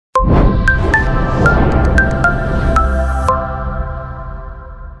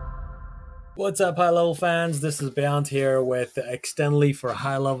What's up, high level fans? This is Bound here with Extendly for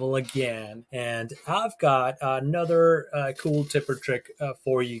High Level again, and I've got another cool tip or trick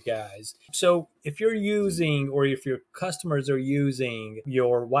for you guys. So if you're using, or if your customers are using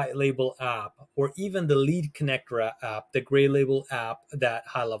your white label app, or even the lead connector app, the gray label app that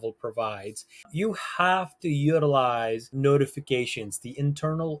High Level provides, you have to utilize notifications, the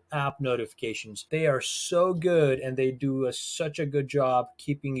internal app notifications. They are so good, and they do such a good job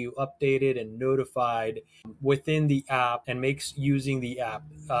keeping you updated and notified within the app, and makes using the app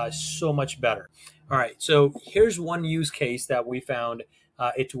so much better. All right, so here's one use case that we found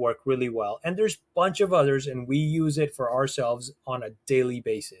it to work really well, and there's a bunch of others, and we use it for ourselves on a daily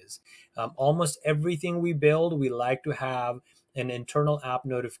basis. Almost everything we build, we like to have an internal app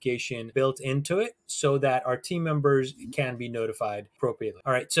notification built into it so that our team members can be notified appropriately.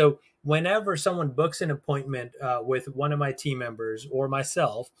 All right, so whenever someone books an appointment with one of my team members or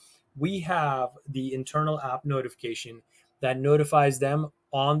myself, we have the internal app notification that notifies them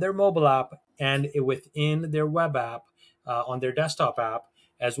on their mobile app and within their web app, on their desktop app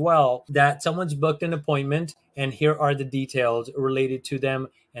as well, that someone's booked an appointment, and here are the details related to them,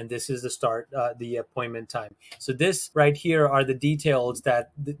 and this is the start, the appointment time. So this right here are the details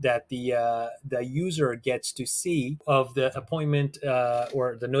that the user gets to see of the appointment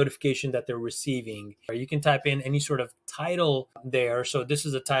or the notification that they're receiving. Or you can type in any sort of title there. So this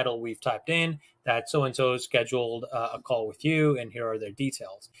is a title we've typed in, that so-and-so scheduled a call with you, and here are their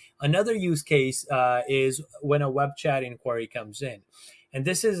details. Another use case is when a web chat inquiry comes in. And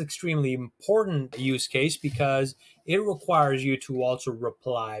this is extremely important use case because it requires you to also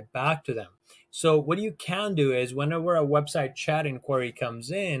reply back to them. So what you can do is whenever a website chat inquiry comes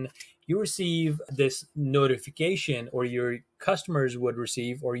in, you receive this notification, or your customers would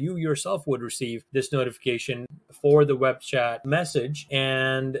receive, or you yourself would receive this notification for the web chat message,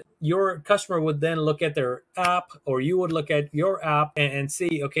 and your customer would then look at their app, or you would look at your app and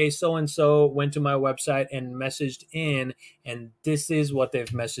see, okay, so-and-so went to my website and messaged in, and this is what they've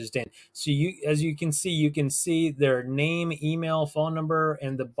messaged in. So as you can see their name, email, phone number,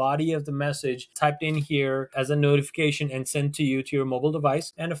 and the body of the message typed in here as a notification and sent to you to your mobile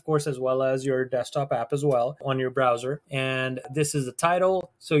device, and of course as well as your desktop app as well on your browser. And this is the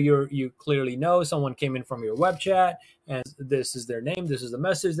title, so you clearly know someone came in from your web chat, and this is their name, this is the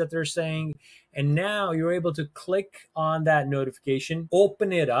message that they're saying. And now you're able to click on that notification,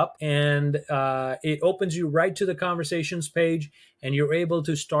 open it up, and it opens you right to the conversations page, and you're able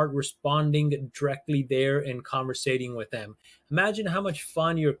to start responding directly there and conversating with them. Imagine how much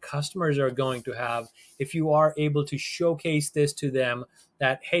fun your customers are going to have if you are able to showcase this to them,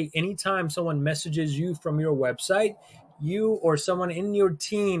 that, hey, anytime someone messages you from your website, you or someone in your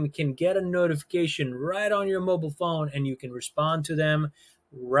team can get a notification right on your mobile phone, and you can respond to them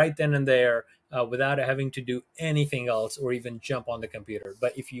right then and there without having to do anything else or even jump on the computer.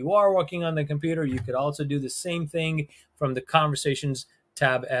 But if you are working on the computer, you could also do the same thing from the conversations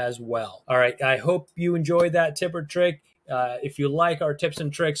tab as well. All right, I hope you enjoyed that tip or trick. If you like our tips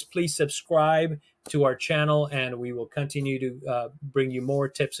and tricks, please subscribe to our channel, and we will continue to bring you more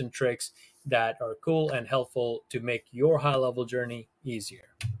tips and tricks that are cool and helpful to make your high-level journey easier.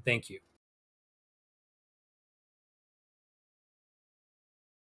 Thank you.